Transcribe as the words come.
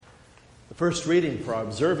The first reading for our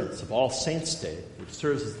observance of All Saints' Day, which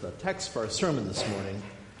serves as the text for our sermon this morning,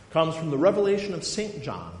 comes from the Revelation of St.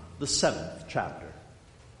 John, the 7th chapter.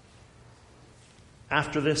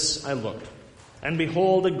 After this I looked, and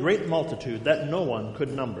behold, a great multitude that no one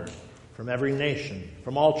could number, from every nation,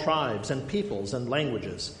 from all tribes and peoples and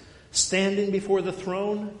languages, standing before the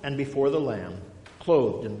throne and before the Lamb,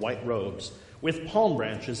 clothed in white robes, with palm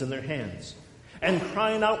branches in their hands, and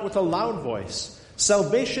crying out with a loud voice,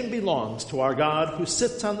 "Salvation belongs to our God who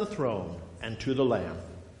sits on the throne and to the Lamb."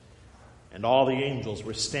 And all the angels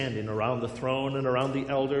were standing around the throne and around the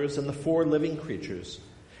elders and the 4 living creatures.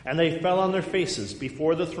 And they fell on their faces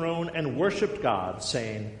before the throne and worshipped God,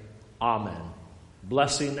 saying, "Amen.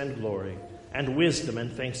 Blessing and glory and wisdom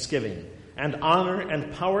and thanksgiving and honor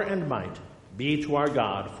and power and might be to our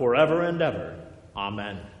God forever and ever.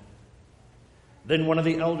 Amen." Then one of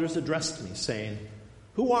the elders addressed me, saying,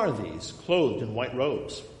 "Who are these, clothed in white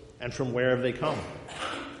robes, and from where have they come?"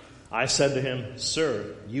 I said to him,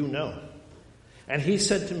 "Sir, you know." And he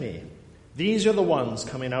said to me, "These are the ones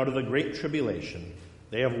coming out of the great tribulation.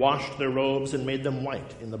 They have washed their robes and made them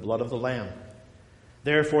white in the blood of the Lamb.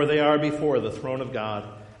 Therefore they are before the throne of God,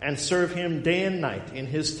 and serve him day and night in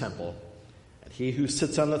his temple. And he who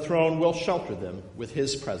sits on the throne will shelter them with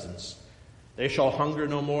his presence. They shall hunger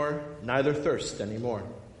no more, neither thirst any more.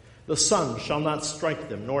 The sun shall not strike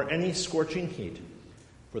them, nor any scorching heat.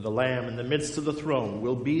 For the Lamb in the midst of the throne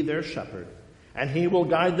will be their shepherd, and he will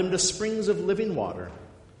guide them to springs of living water,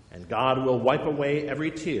 and God will wipe away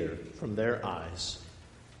every tear from their eyes."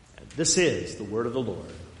 And this is the word of the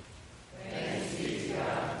Lord. Thanks be to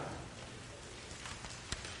God.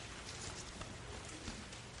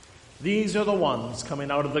 These are the ones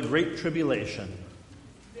coming out of the great tribulation.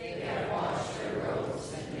 They have washed their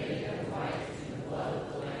robes and made them white in the blood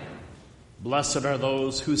of the Lamb. Blessed are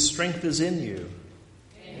those whose strength is in you,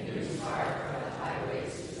 in whose heart are the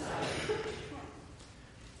highways desired.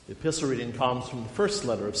 The epistle reading comes from the first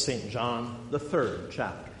letter of St. John, the 3rd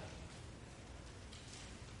chapter.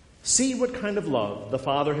 See what kind of love the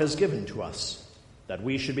Father has given to us, that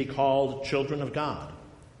we should be called children of God,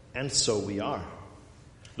 and so we are.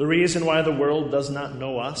 The reason why the world does not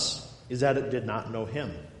know us is that it did not know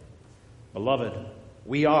him. Beloved,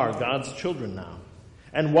 we are God's children now,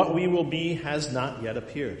 and what we will be has not yet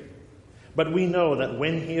appeared. But we know that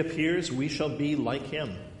when he appears, we shall be like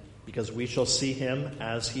him, because we shall see him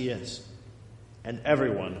as he is. And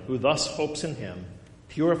everyone who thus hopes in him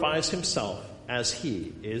purifies himself as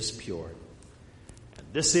he is pure. And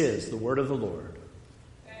this is the word of the Lord.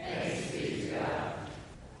 Thanks be to God.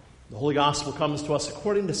 The Holy Gospel comes to us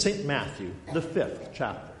according to St. Matthew, the 5th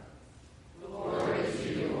chapter. Glory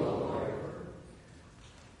to you, O Lord.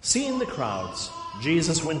 Seeing the crowds,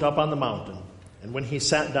 Jesus went up on the mountain, and when he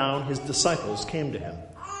sat down, his disciples came to him.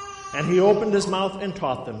 And he opened his mouth and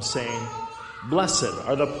taught them, saying, "Blessed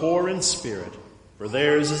are the poor in spirit, for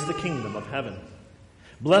theirs is the kingdom of heaven.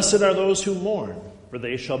 Blessed are those who mourn, for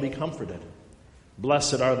they shall be comforted.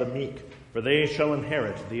 Blessed are the meek, for they shall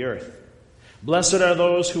inherit the earth. Blessed are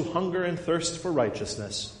those who hunger and thirst for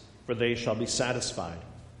righteousness, for they shall be satisfied.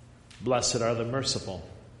 Blessed are the merciful,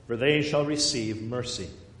 for they shall receive mercy.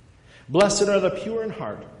 Blessed are the pure in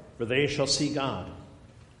heart, for they shall see God.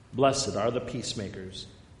 Blessed are the peacemakers,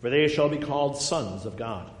 for they shall be called sons of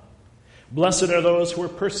God. Blessed are those who are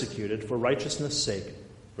persecuted for righteousness' sake,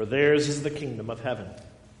 for theirs is the kingdom of heaven.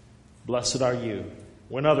 Blessed are you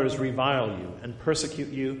when others revile you and persecute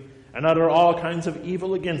you and utter all kinds of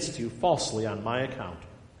evil against you falsely on my account.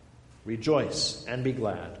 Rejoice and be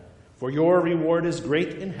glad, for your reward is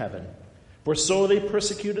great in heaven, for so they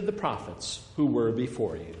persecuted the prophets who were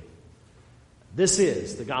before you." This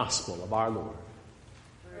is the gospel of our Lord.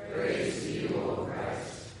 Praise to you, O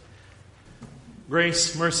Christ.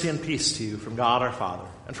 Grace, mercy, and peace to you from God our Father,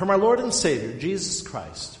 and from our Lord and Savior, Jesus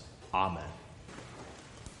Christ. Amen.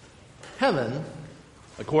 Heaven,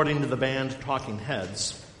 according to the band Talking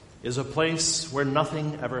Heads, is a place where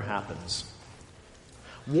nothing ever happens.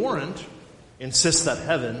 Warrant insists that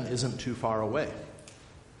heaven isn't too far away.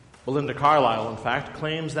 Belinda Carlisle, in fact,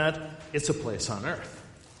 claims that it's a place on earth.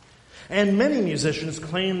 And many musicians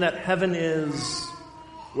claim that heaven is,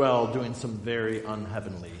 well, doing some very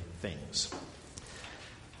unheavenly things.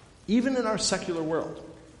 Even in our secular world,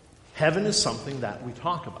 heaven is something that we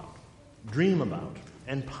talk about, dream about,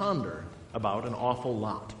 and ponder about an awful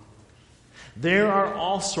lot. There are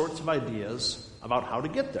all sorts of ideas about how to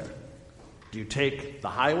get there. Do you take the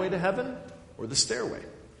highway to heaven or the stairway?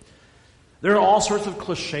 There are all sorts of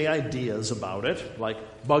cliche ideas about it,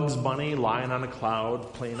 like Bugs Bunny lying on a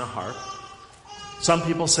cloud playing a harp. Some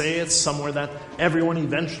people say it's somewhere that everyone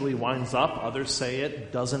eventually winds up. Others say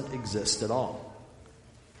it doesn't exist at all.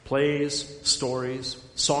 Plays, stories,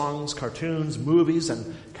 songs, cartoons, movies,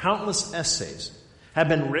 and countless essays have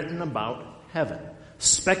been written about heaven,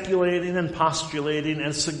 speculating and postulating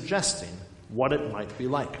and suggesting what it might be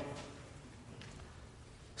like.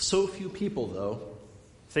 So few people, though,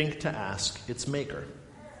 think to ask its maker,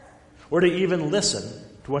 or to even listen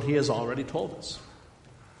to what he has already told us.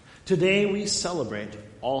 Today we celebrate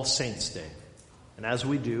All Saints' Day, and as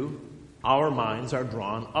we do, our minds are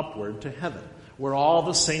drawn upward to heaven, where all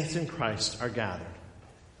the saints in Christ are gathered.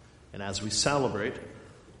 And as we celebrate,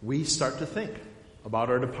 we start to think about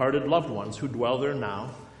our departed loved ones who dwell there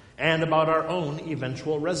now, and about our own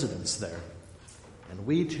eventual residence there. And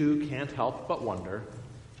we too can't help but wonder,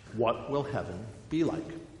 what will heaven be like?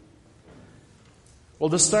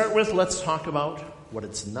 Well, to start with, let's talk about what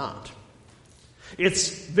it's not. It's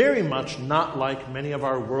very much not like many of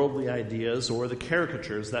our worldly ideas or the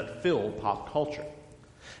caricatures that fill pop culture.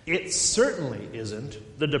 It certainly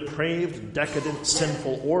isn't the depraved, decadent,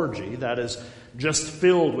 sinful orgy that is just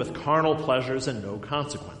filled with carnal pleasures and no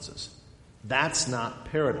consequences. That's not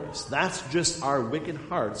paradise. That's just our wicked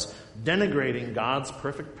hearts denigrating God's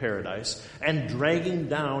perfect paradise and dragging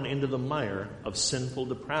down into the mire of sinful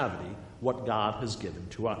depravity what God has given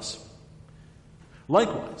to us.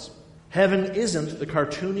 Likewise, heaven isn't the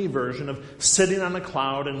cartoony version of sitting on a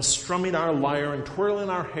cloud and strumming our lyre and twirling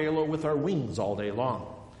our halo with our wings all day long.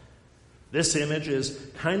 This image is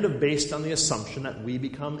kind of based on the assumption that we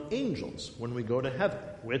become angels when we go to heaven,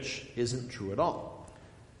 which isn't true at all.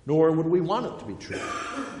 Nor would we want it to be true.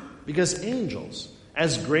 Because angels,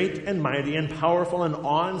 as great and mighty and powerful and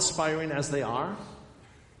awe-inspiring as they are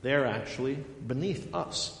actually beneath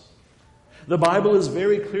us. The Bible is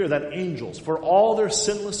very clear that angels, for all their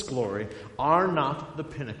sinless glory, are not the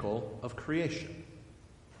pinnacle of creation.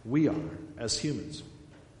 We are, as humans.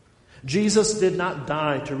 Jesus did not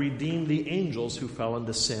die to redeem the angels who fell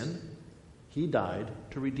into sin. He died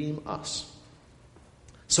to redeem us.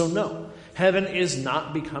 So no, heaven is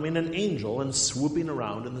not becoming an angel and swooping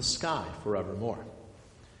around in the sky forevermore.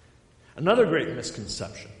 Another great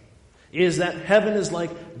misconception is that heaven is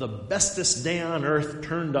like the bestest day on earth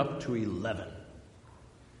turned up to 11.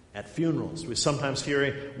 At funerals, we sometimes hear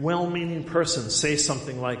a well-meaning person say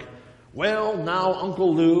something like, "Well, now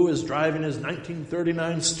Uncle Lou is driving his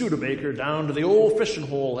 1939 Studebaker down to the old fishing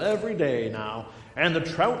hole every day now, and the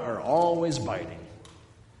trout are always biting."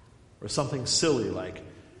 Or something silly like,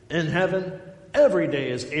 "In heaven, every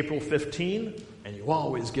day is April 15, and you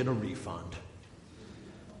always get a refund."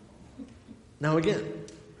 Now again,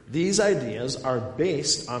 these ideas are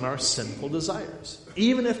based on our sinful desires,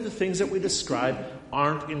 even if the things that we describe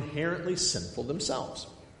aren't inherently sinful themselves.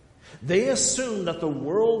 They assume that the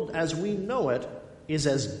world as we know it is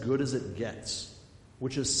as good as it gets,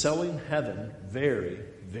 which is selling heaven very,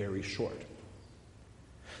 very short.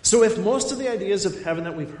 So if most of the ideas of heaven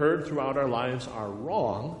that we've heard throughout our lives are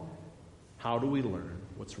wrong, how do we learn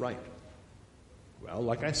what's right? Well,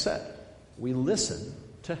 like I said, we listen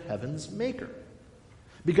to heaven's maker.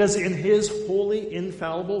 Because in his holy,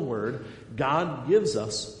 infallible word, God gives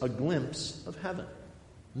us a glimpse of heaven.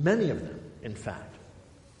 Many of them, in fact.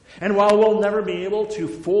 And while we'll never be able to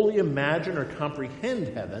fully imagine or comprehend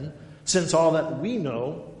heaven, since all that we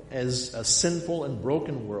know is a sinful and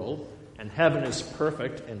broken world, and heaven is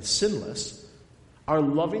perfect and sinless, our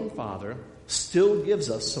loving Father still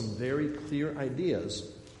gives us some very clear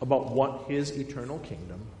ideas about what his eternal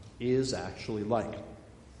kingdom is actually like.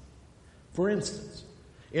 For instance,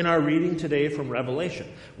 in our reading today from Revelation,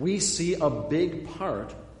 we see a big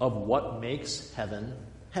part of what makes heaven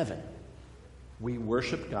heaven. We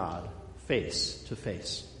worship God face to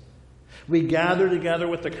face. We gather together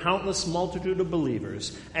with the countless multitude of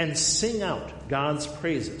believers and sing out God's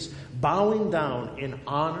praises, bowing down in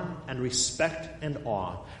honor and respect and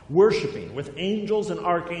awe, worshiping with angels and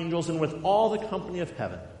archangels and with all the company of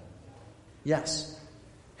heaven. Yes,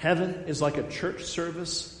 heaven is like a church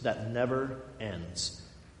service that never ends.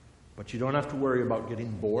 But you don't have to worry about getting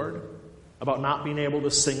bored, about not being able to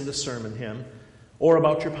sing the sermon hymn, or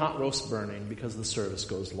about your pot roast burning because the service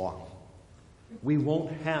goes long. We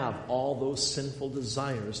won't have all those sinful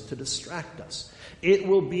desires to distract us. It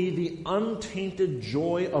will be the untainted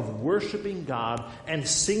joy of worshiping God and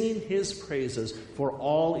singing his praises for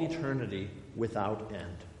all eternity without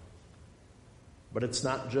end. But it's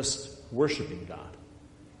not just worshiping God.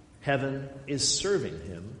 Heaven is serving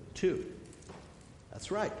him too.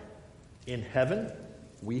 That's right. In heaven,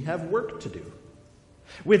 we have work to do,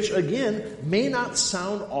 which again may not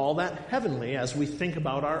sound all that heavenly as we think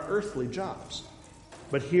about our earthly jobs.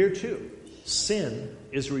 But here too, sin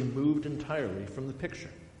is removed entirely from the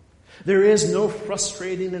picture. There is no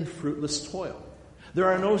frustrating and fruitless toil. There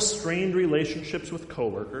are no strained relationships with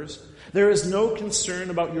coworkers. There is no concern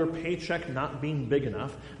about your paycheck not being big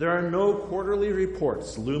enough. There are no quarterly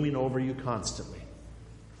reports looming over you constantly.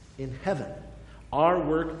 In heaven, our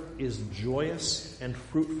work is joyous and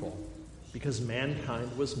fruitful because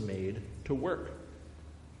mankind was made to work.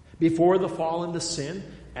 Before the fall into sin,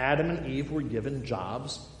 Adam and Eve were given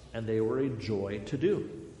jobs, and they were a joy to do.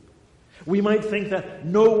 We might think that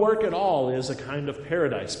no work at all is a kind of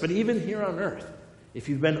paradise, but even here on earth, if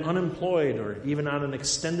you've been unemployed or even on an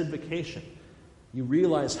extended vacation, you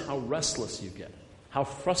realize how restless you get, how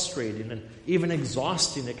frustrating and even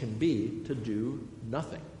exhausting it can be to do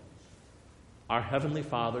nothing. Our Heavenly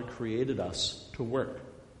Father created us to work,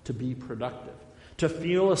 to be productive, to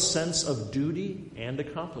feel a sense of duty and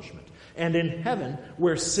accomplishment. And in heaven,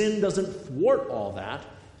 where sin doesn't thwart all that,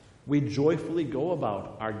 we joyfully go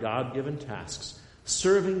about our God-given tasks,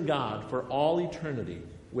 serving God for all eternity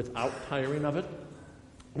without tiring of it,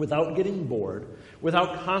 without getting bored,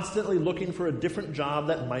 without constantly looking for a different job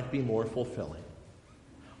that might be more fulfilling.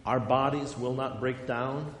 Our bodies will not break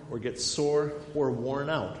down or get sore or worn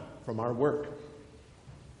out from our work.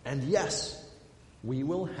 And yes, we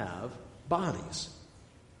will have bodies.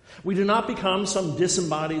 We do not become some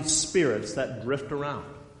disembodied spirits that drift around.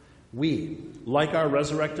 We, like our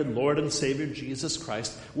resurrected Lord and Savior Jesus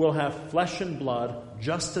Christ, will have flesh and blood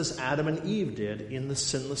just as Adam and Eve did in the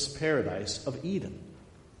sinless paradise of Eden.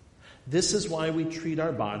 This is why we treat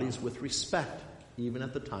our bodies with respect, even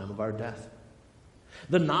at the time of our death.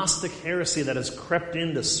 The Gnostic heresy that has crept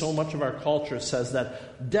into so much of our culture says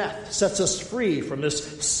that death sets us free from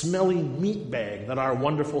this smelly meat bag that our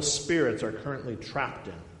wonderful spirits are currently trapped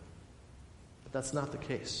in. But that's not the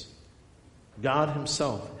case. God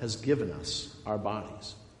Himself has given us our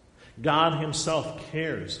bodies. God Himself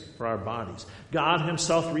cares for our bodies. God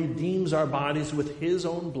Himself redeems our bodies with His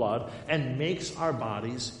own blood and makes our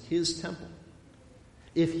bodies His temple.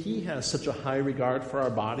 If He has such a high regard for our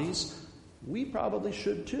bodies, we probably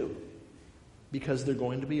should too, because they're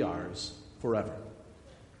going to be ours forever.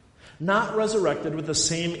 Not resurrected with the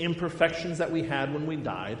same imperfections that we had when we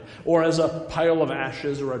died, or as a pile of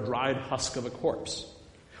ashes or a dried husk of a corpse.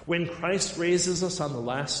 When Christ raises us on the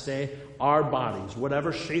last day, our bodies,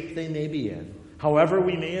 whatever shape they may be in, however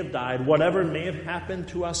we may have died, whatever may have happened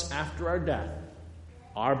to us after our death,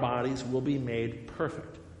 our bodies will be made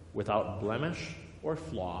perfect, without blemish or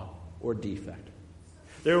flaw or defect.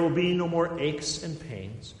 There will be no more aches and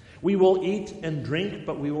pains. We will eat and drink,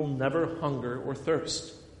 but we will never hunger or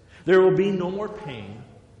thirst. There will be no more pain,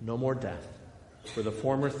 no more death, for the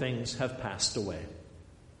former things have passed away.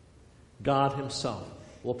 God Himself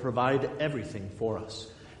will provide everything for us,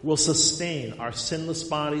 will sustain our sinless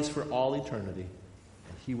bodies for all eternity,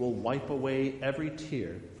 and He will wipe away every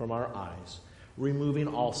tear from our eyes, removing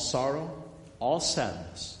all sorrow, all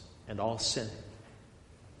sadness, and all sin.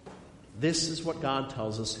 This is what God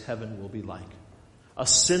tells us heaven will be like. A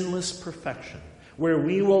sinless perfection, where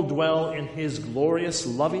we will dwell in His glorious,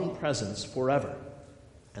 loving presence forever.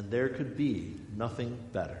 And there could be nothing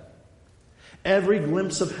better. Every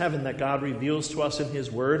glimpse of heaven that God reveals to us in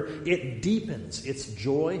His Word, it deepens its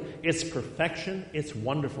joy, its perfection, its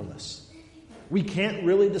wonderfulness. We can't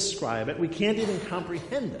really describe it. We can't even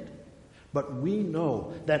comprehend it. But we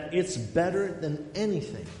know that it's better than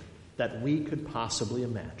anything that we could possibly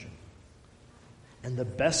imagine. And the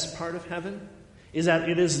best part of heaven is that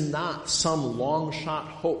it is not some long-shot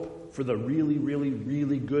hope for the really, really,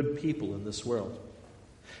 really good people in this world.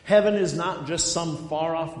 Heaven is not just some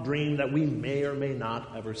far-off dream that we may or may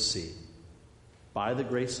not ever see. By the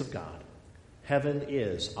grace of God, heaven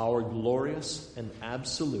is our glorious and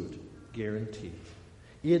absolute guarantee.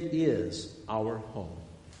 It is our home.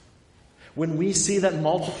 When we see that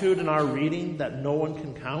multitude in our reading that no one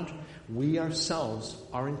can count, we ourselves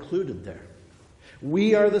are included there.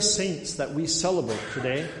 We are the saints that we celebrate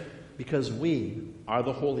today because we are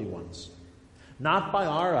the holy ones. Not by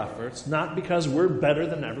our efforts, not because we're better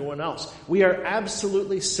than everyone else. We are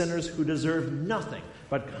absolutely sinners who deserve nothing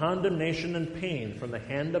but condemnation and pain from the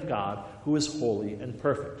hand of God, who is holy and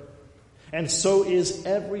perfect. And so is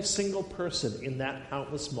every single person in that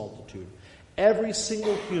countless multitude. Every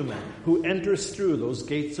single human who enters through those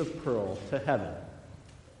gates of pearl to heaven.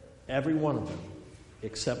 Every one of them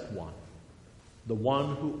except one. The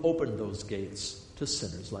one who opened those gates to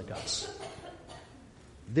sinners like us.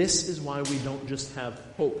 This is why we don't just have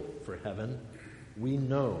hope for heaven. We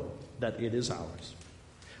know that it is ours.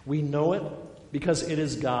 We know it because it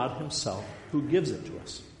is God Himself who gives it to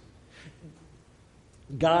us.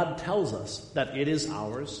 God tells us that it is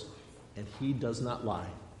ours and he does not lie.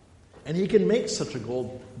 And he can make such a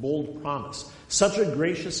bold promise, such a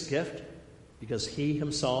gracious gift, because he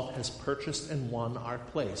himself has purchased and won our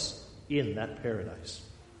place in that paradise.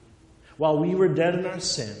 While we were dead in our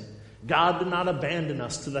sin, God did not abandon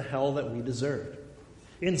us to the hell that we deserved.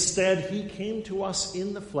 Instead, he came to us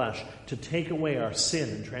in the flesh to take away our sin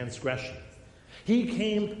and transgression. He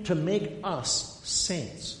came to make us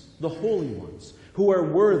saints, the holy ones, who are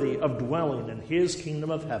worthy of dwelling in his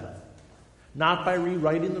kingdom of heaven. Not by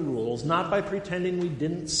rewriting the rules, not by pretending we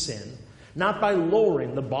didn't sin, not by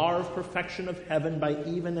lowering the bar of perfection of heaven by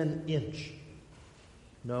even an inch.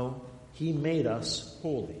 No, he made us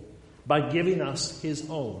holy by giving us his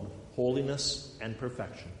own holiness and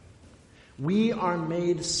perfection. We are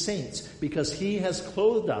made saints because he has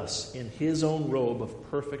clothed us in his own robe of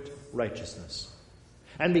perfect righteousness.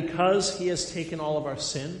 And because he has taken all of our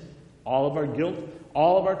sin, all of our guilt,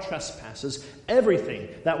 all of our trespasses, everything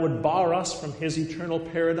that would bar us from his eternal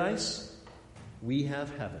paradise, we have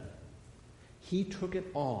heaven. He took it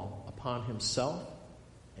all upon himself,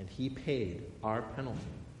 and he paid our penalty.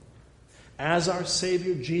 As our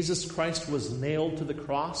Savior Jesus Christ was nailed to the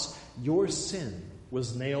cross, your sin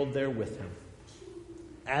was nailed there with him.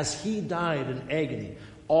 As he died in agony,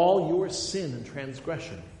 all your sin and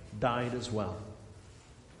transgression died as well.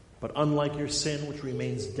 But unlike your sin, which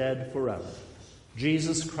remains dead forever,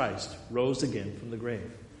 Jesus Christ rose again from the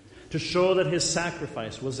grave to show that his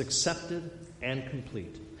sacrifice was accepted and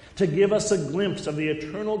complete, to give us a glimpse of the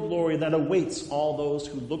eternal glory that awaits all those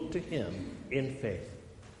who look to him in faith,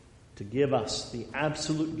 to give us the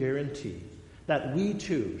absolute guarantee that we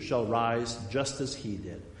too shall rise just as he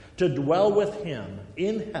did, to dwell with him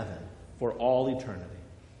in heaven for all eternity.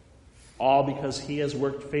 All because he has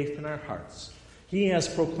worked faith in our hearts. He has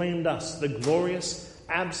proclaimed us the glorious,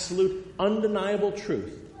 absolute, undeniable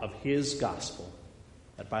truth of his gospel,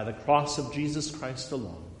 that by the cross of Jesus Christ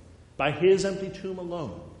alone, by his empty tomb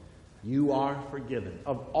alone, you are forgiven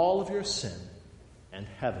of all of your sin, and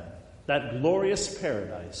heaven, that glorious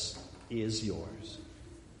paradise, is yours.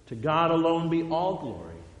 To God alone be all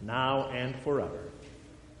glory, now and forever.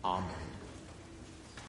 Amen.